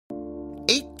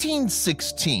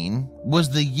1816 was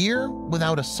the year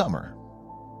without a summer.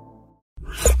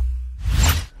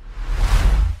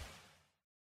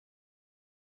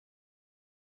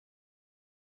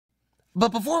 But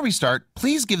before we start,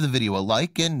 please give the video a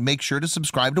like and make sure to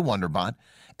subscribe to WonderBot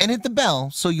and hit the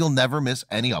bell so you'll never miss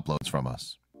any uploads from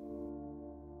us.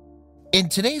 In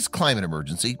today's climate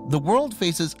emergency, the world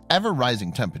faces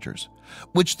ever-rising temperatures,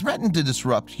 which threaten to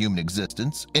disrupt human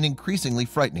existence in increasingly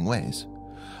frightening ways.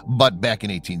 But back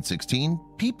in 1816,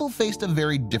 people faced a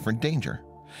very different danger.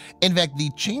 In fact,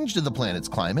 the change to the planet's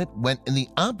climate went in the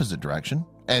opposite direction,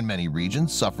 and many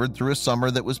regions suffered through a summer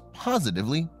that was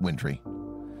positively wintry.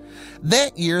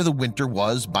 That year, the winter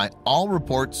was, by all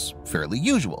reports, fairly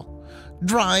usual,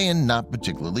 dry and not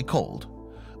particularly cold.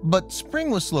 But spring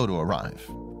was slow to arrive,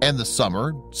 and the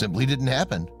summer simply didn't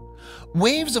happen.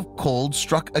 Waves of cold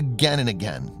struck again and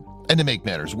again, and to make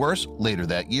matters worse, later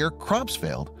that year, crops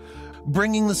failed,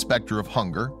 bringing the specter of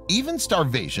hunger, even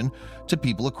starvation, to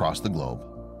people across the globe.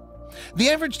 The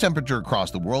average temperature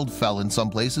across the world fell in some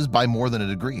places by more than a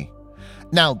degree.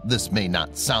 Now, this may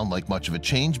not sound like much of a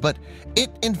change, but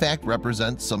it in fact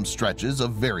represents some stretches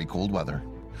of very cold weather.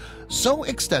 So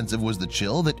extensive was the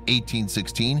chill that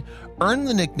 1816 earned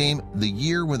the nickname the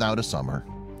year without a summer.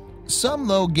 Some,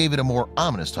 though, gave it a more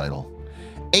ominous title,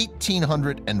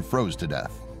 1800 and froze to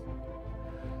death.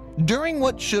 During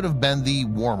what should have been the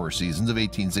warmer seasons of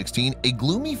 1816, a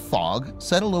gloomy fog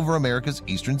settled over America's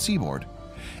eastern seaboard.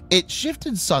 It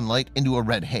shifted sunlight into a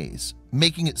red haze,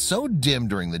 making it so dim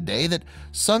during the day that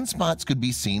sunspots could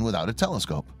be seen without a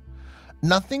telescope.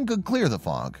 Nothing could clear the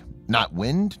fog, not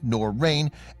wind nor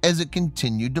rain, as it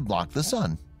continued to block the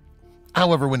sun.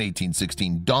 However, when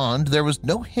 1816 dawned, there was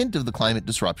no hint of the climate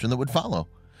disruption that would follow.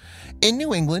 In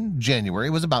New England, January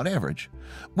was about average,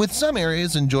 with some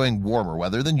areas enjoying warmer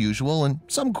weather than usual and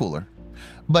some cooler.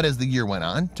 But as the year went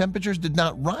on, temperatures did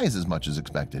not rise as much as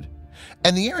expected,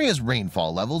 and the area's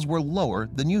rainfall levels were lower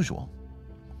than usual.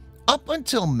 Up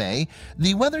until May,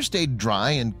 the weather stayed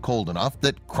dry and cold enough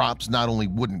that crops not only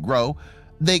wouldn't grow,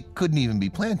 they couldn't even be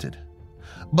planted.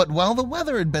 But while the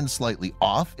weather had been slightly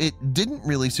off, it didn't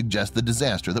really suggest the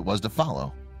disaster that was to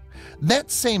follow. That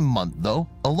same month, though,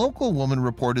 a local woman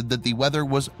reported that the weather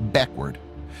was backward.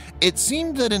 It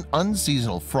seemed that an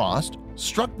unseasonal frost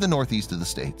struck the northeast of the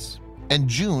states, and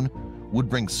June would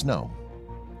bring snow.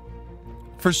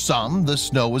 For some, the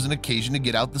snow was an occasion to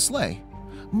get out the sleigh.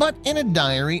 But in a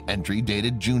diary entry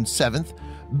dated June 7th,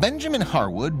 Benjamin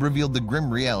Harwood revealed the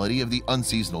grim reality of the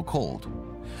unseasonal cold.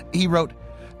 He wrote,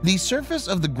 "The surface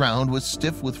of the ground was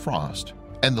stiff with frost,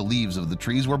 and the leaves of the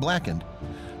trees were blackened.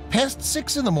 Past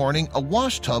 6 in the morning, a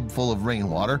wash tub full of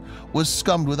rainwater was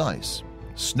scummed with ice.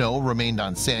 Snow remained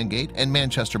on Sandgate and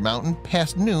Manchester Mountain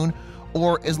past noon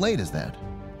or as late as that."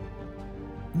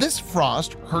 This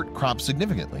frost hurt crops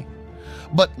significantly,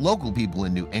 but local people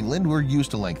in New England were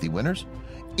used to lengthy winters,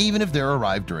 even if they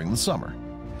arrived during the summer.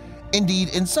 Indeed,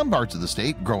 in some parts of the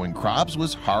state, growing crops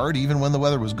was hard even when the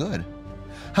weather was good.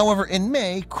 However, in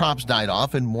May, crops died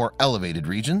off in more elevated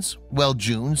regions, while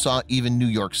June saw even New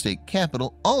York State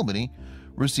capital, Albany,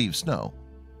 receive snow.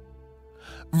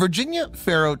 Virginia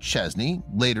Farrow Chesney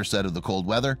later said of the cold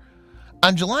weather,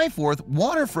 "On July 4th,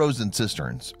 water froze in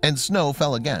cisterns and snow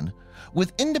fell again,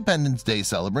 with Independence Day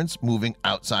celebrants moving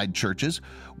outside churches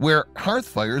where hearth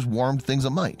fires warmed things a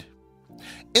mite."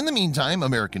 In the meantime,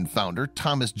 American founder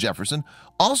Thomas Jefferson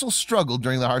also struggled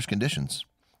during the harsh conditions.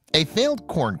 A failed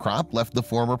corn crop left the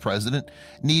former president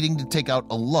needing to take out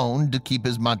a loan to keep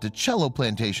his Monticello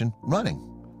plantation running.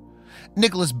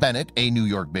 Nicholas Bennett, a New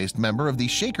York-based member of the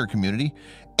Shaker community,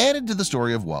 added to the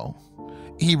story of woe.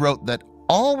 He wrote that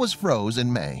all was froze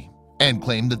in May and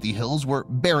claimed that the hills were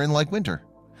barren like winter.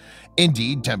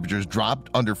 Indeed, temperatures dropped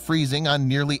under freezing on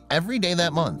nearly every day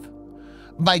that month.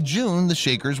 By June, the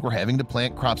Shakers were having to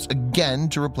plant crops again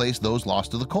to replace those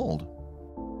lost to the cold.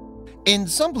 In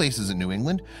some places in New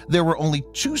England, there were only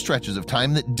 2 stretches of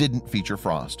time that didn't feature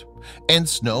frost, and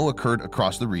snow occurred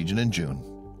across the region in June.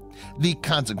 The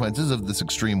consequences of this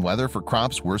extreme weather for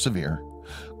crops were severe.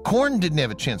 Corn didn't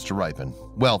have a chance to ripen,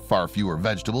 while far fewer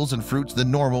vegetables and fruits than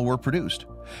normal were produced,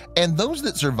 and those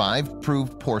that survived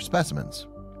proved poor specimens.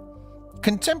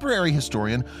 Contemporary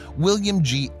historian William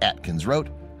G. Atkins wrote,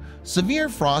 "Severe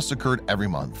frosts occurred every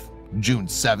month. June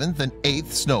 7th and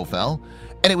 8th snow fell,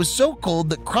 and it was so cold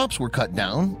that crops were cut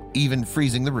down, even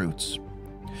freezing the roots.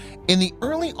 In the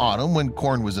early autumn, when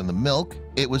corn was in the milk,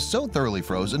 it was so thoroughly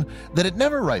frozen that it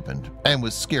never ripened and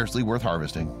was scarcely worth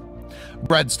harvesting.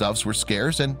 Breadstuffs were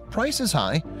scarce and prices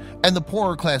high, and the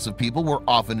poorer class of people were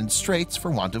often in straits for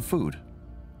want of food."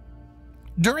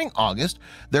 During August,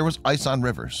 there was ice on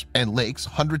rivers and lakes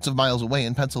hundreds of miles away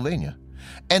in Pennsylvania,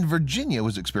 and Virginia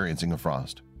was experiencing a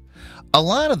frost. A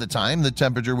lot of the time, the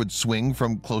temperature would swing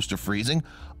from close to freezing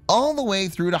all the way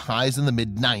through to highs in the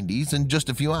mid-90s in just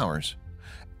a few hours.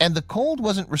 And the cold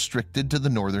wasn't restricted to the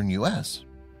northern U.S.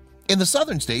 In the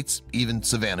southern states, even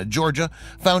Savannah, Georgia,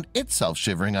 found itself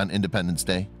shivering on Independence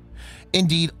Day,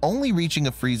 indeed only reaching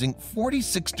a freezing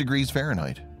 46 degrees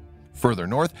Fahrenheit. Further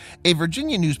north, a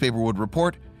Virginia newspaper would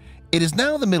report, "It is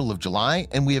now the middle of July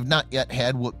and we have not yet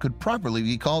had what could properly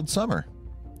be called summer."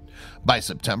 By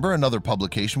September, another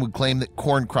publication would claim that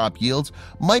corn crop yields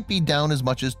might be down as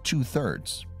much as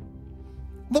 2/3.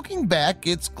 Looking back,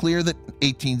 it's clear that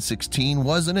 1816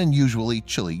 was an unusually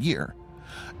chilly year.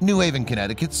 New Haven,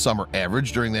 Connecticut's summer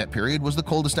average during that period was the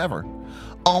coldest ever,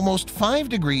 almost 5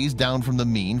 degrees down from the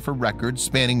mean for records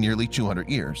spanning nearly 200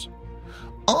 years.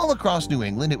 All across New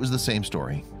England, it was the same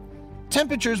story.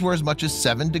 Temperatures were as much as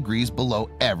 7 degrees below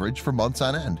average for months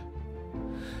on end.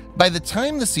 By the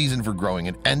time the season for growing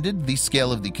had ended, the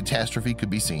scale of the catastrophe could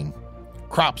be seen.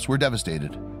 Crops were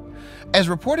devastated. As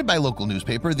reported by local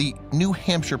newspaper, the New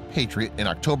Hampshire Patriot in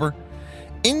October,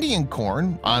 Indian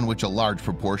corn, on which a large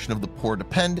proportion of the poor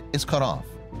depend, is cut off.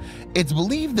 It's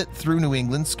believed that through New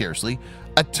England scarcely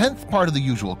a 10th part of the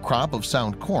usual crop of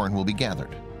sound corn will be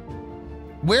gathered.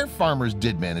 Where farmers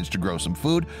did manage to grow some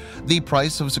food, the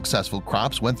price of successful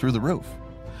crops went through the roof.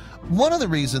 One of the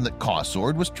reasons that costs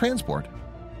soared was transport.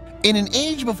 In an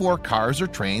age before cars or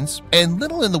trains and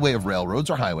little in the way of railroads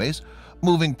or highways,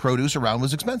 moving produce around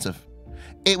was expensive.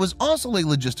 It was also a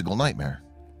logistical nightmare,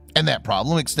 and that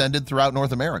problem extended throughout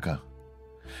North America.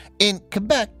 In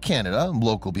Quebec, Canada,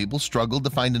 local people struggled to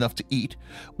find enough to eat,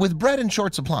 with bread in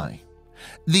short supply.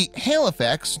 The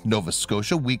Halifax, Nova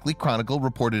Scotia Weekly Chronicle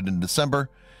reported in December,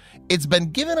 "It's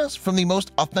been given us from the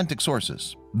most authentic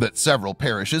sources that several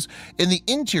parishes in the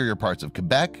interior parts of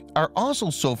Quebec are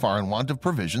also so far in want of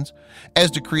provisions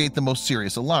as to create the most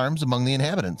serious alarms among the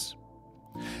inhabitants."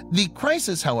 The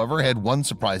crisis, however, had one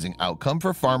surprising outcome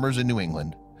for farmers in New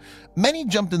England. Many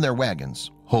jumped in their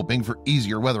wagons, hoping for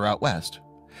easier weather out west.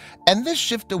 And this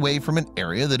shift away from an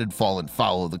area that had fallen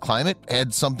foul of the climate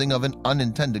had something of an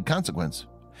unintended consequence.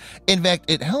 In fact,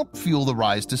 it helped fuel the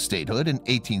rise to statehood in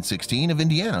 1816 of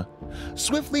Indiana,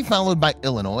 swiftly followed by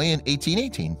Illinois in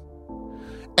 1818.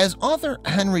 As author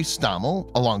Henry Stommel,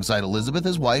 alongside Elizabeth,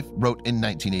 his wife, wrote in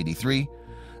 1983,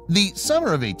 "The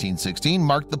summer of 1816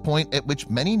 marked the point at which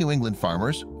many New England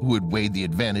farmers, who had weighed the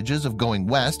advantages of going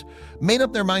west, made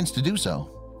up their minds to do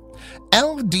so."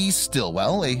 L.D.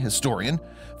 Stillwell, a historian,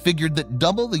 figured that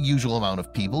double the usual amount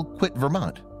of people quit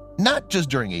Vermont, not just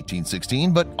during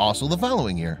 1816, but also the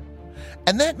following year.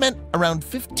 And that meant around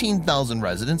 15,000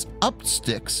 residents upped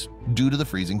sticks due to the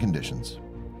freezing conditions.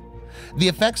 The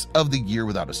effects of the year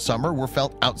without a summer were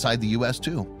felt outside the U.S.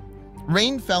 too.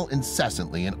 Rain fell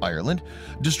incessantly in Ireland,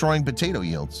 destroying potato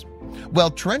yields,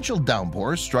 while torrential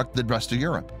downpours struck the rest of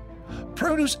Europe.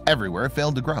 Produce everywhere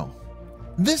failed to grow.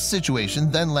 This situation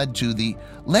then led to the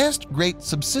last great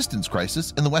subsistence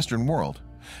crisis in the Western world,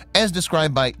 as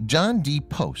described by John D.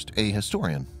 Post, a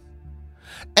historian.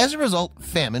 As a result,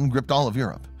 famine gripped all of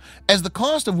Europe, as the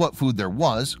cost of what food there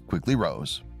was quickly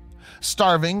rose.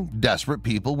 Starving, desperate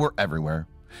people were everywhere.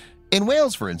 In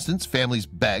Wales, for instance, families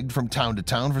begged from town to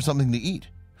town for something to eat.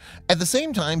 At the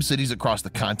same time, cities across the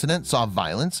continent saw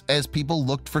violence as people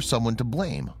looked for someone to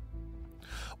blame.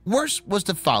 Worse was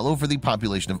to follow for the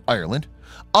population of Ireland,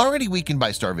 already weakened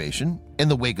by starvation. In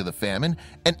the wake of the famine,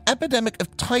 an epidemic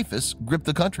of typhus gripped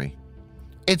the country.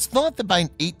 It's thought that by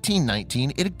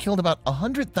 1819 it had killed about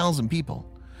 100,000 people,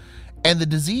 and the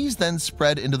disease then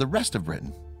spread into the rest of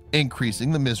Britain,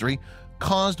 increasing the misery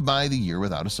caused by the year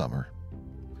without a summer.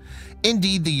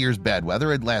 Indeed, the year's bad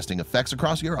weather had lasting effects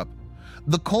across Europe.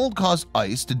 The cold caused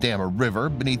ice to dam a river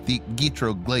beneath the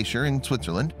Guitro Glacier in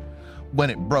Switzerland.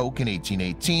 When it broke in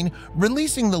 1818,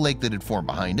 releasing the lake that had formed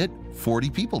behind it, 40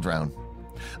 people drowned.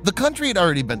 The country had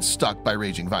already been stuck by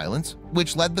raging violence,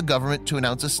 which led the government to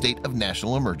announce a state of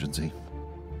national emergency.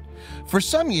 For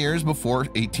some years before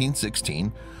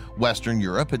 1816, Western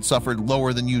Europe had suffered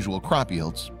lower than usual crop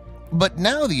yields. But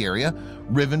now the area,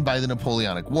 riven by the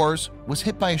Napoleonic Wars, was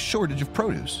hit by a shortage of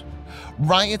produce.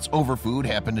 Riots over food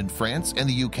happened in France and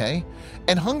the UK,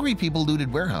 and hungry people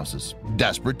looted warehouses,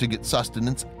 desperate to get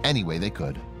sustenance any way they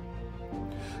could.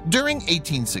 During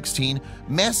 1816,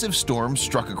 massive storms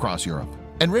struck across Europe,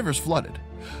 and rivers flooded.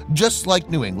 Just like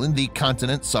New England, the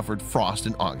continent suffered frost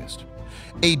in August.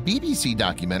 A BBC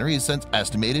documentary has since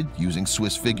estimated, using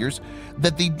Swiss figures,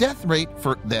 that the death rate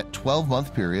for that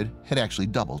 12-month period had actually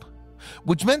doubled,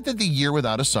 which meant that the year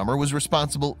without a summer was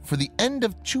responsible for the end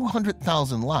of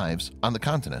 200,000 lives on the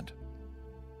continent.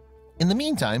 In the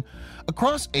meantime,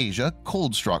 across Asia,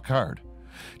 cold struck hard.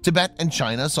 Tibet and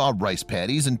China saw rice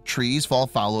paddies and trees fall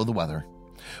foul of the weather,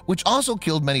 which also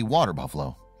killed many water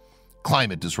buffalo.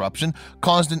 Climate disruption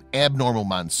caused an abnormal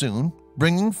monsoon,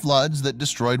 bringing floods that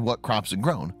destroyed what crops had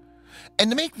grown.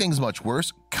 And to make things much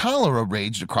worse, cholera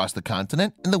raged across the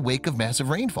continent in the wake of massive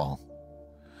rainfall.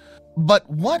 But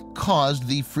what caused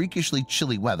the freakishly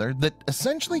chilly weather that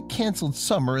essentially canceled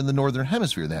summer in the northern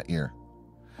hemisphere that year?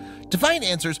 To find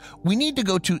answers, we need to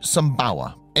go to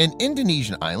Sumbawa, an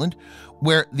Indonesian island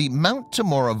where the Mount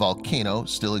Tambora volcano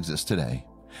still exists today.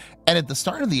 And at the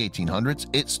start of the 1800s,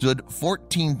 it stood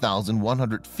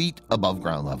 14,100 feet above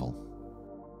ground level.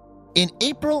 In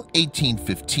April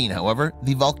 1815, however,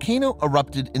 the volcano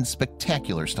erupted in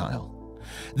spectacular style.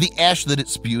 The ash that it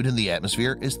spewed in the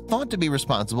atmosphere is thought to be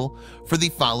responsible for the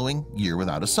following year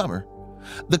without a summer.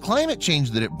 The climate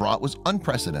change that it brought was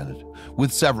unprecedented,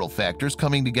 with several factors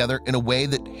coming together in a way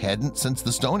that hadn't since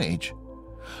the Stone Age.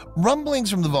 Rumblings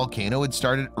from the volcano had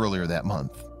started earlier that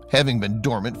month, having been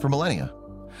dormant for millennia.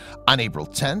 On April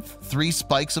 10th, 3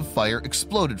 spikes of fire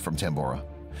exploded from Tambora.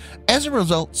 As a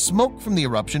result, smoke from the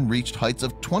eruption reached heights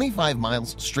of 25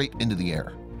 miles straight into the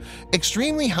air.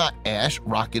 Extremely hot ash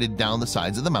rocketed down the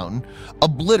sides of the mountain,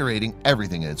 obliterating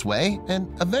everything in its way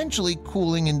and eventually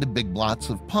cooling into big blots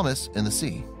of pumice in the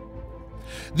sea.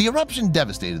 The eruption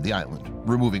devastated the island,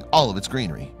 removing all of its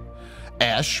greenery.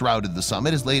 Ash shrouded the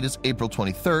summit as late as April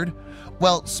 23rd,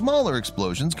 while smaller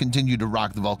explosions continued to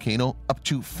rock the volcano up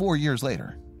to 4 years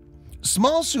later.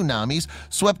 Small tsunamis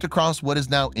swept across what is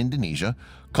now Indonesia,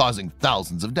 causing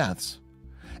thousands of deaths.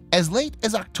 As late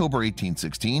as October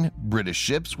 1816, British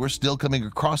ships were still coming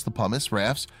across the pumice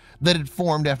rafts that had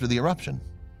formed after the eruption.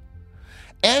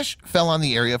 Ash fell on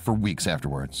the area for weeks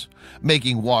afterwards,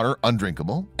 making water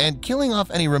undrinkable and killing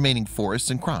off any remaining forests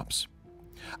and crops.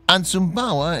 On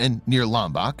Sumbawa and near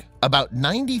Lombok, about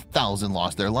 90,000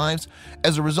 lost their lives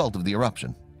as a result of the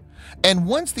eruption. And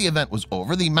once the event was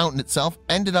over, the mountain itself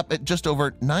ended up at just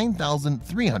over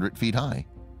 9,300 feet high.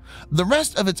 The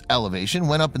rest of its elevation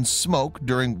went up in smoke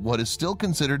during what is still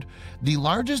considered the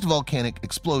largest volcanic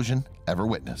explosion ever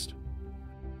witnessed.